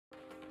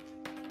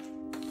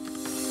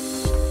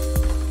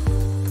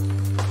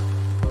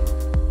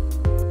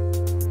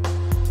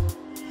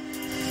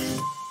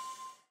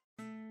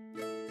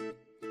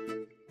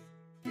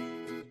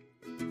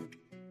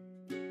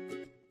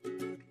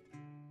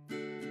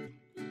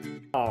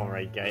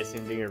Alright guys,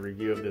 I'm doing a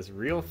review of this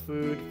real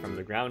food from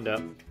the ground up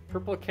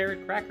purple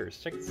carrot crackers.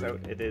 Check this out.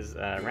 It is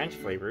ranch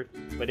flavored,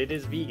 but it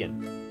is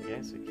vegan.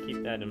 Okay, so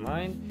keep that in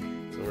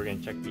mind. So we're going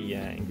to check the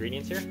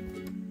ingredients here.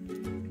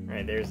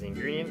 Alright, there's the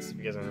ingredients. If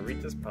you guys want to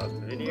read this, pause the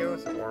video.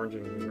 So orange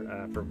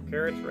and purple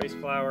carrots, rice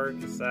flour,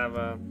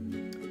 cassava,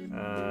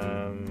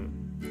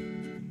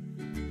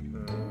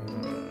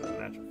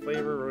 natural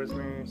flavor,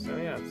 rosemary. So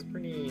yeah, it's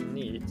pretty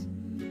neat.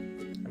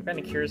 I'm kind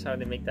of curious how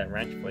they make that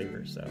ranch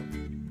flavor, so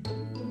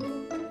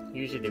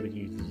usually they would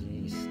use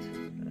yeast.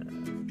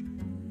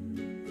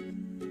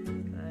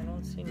 I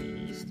don't see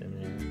any yeast in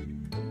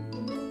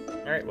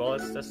there. Alright, well,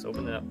 let's just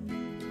open it up.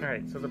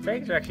 Alright, so the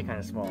bags are actually kind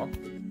of small.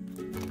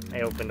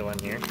 I opened one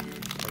here.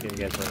 I'll give you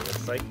guys what it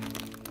looks like.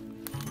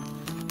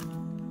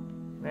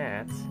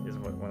 That is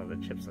what one of the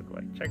chips look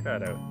like. Check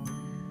that out.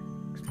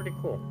 Looks pretty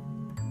cool.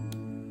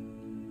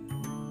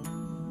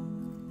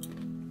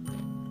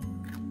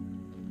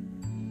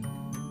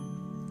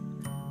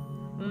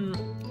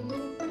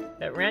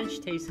 That ranch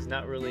taste is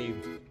not really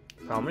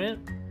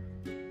prominent.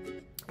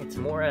 It's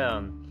more,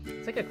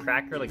 it's like a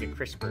cracker, like a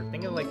crisper.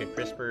 Think of like a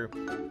crisper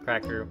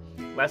cracker,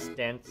 less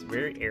dense,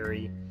 very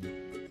airy,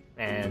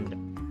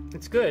 and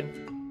it's good.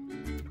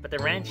 But the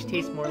ranch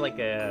tastes more like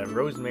a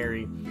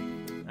rosemary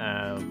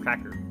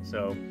cracker.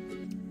 So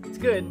it's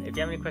good. If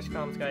you have any questions,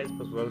 comments, guys,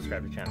 post below,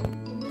 subscribe to the channel.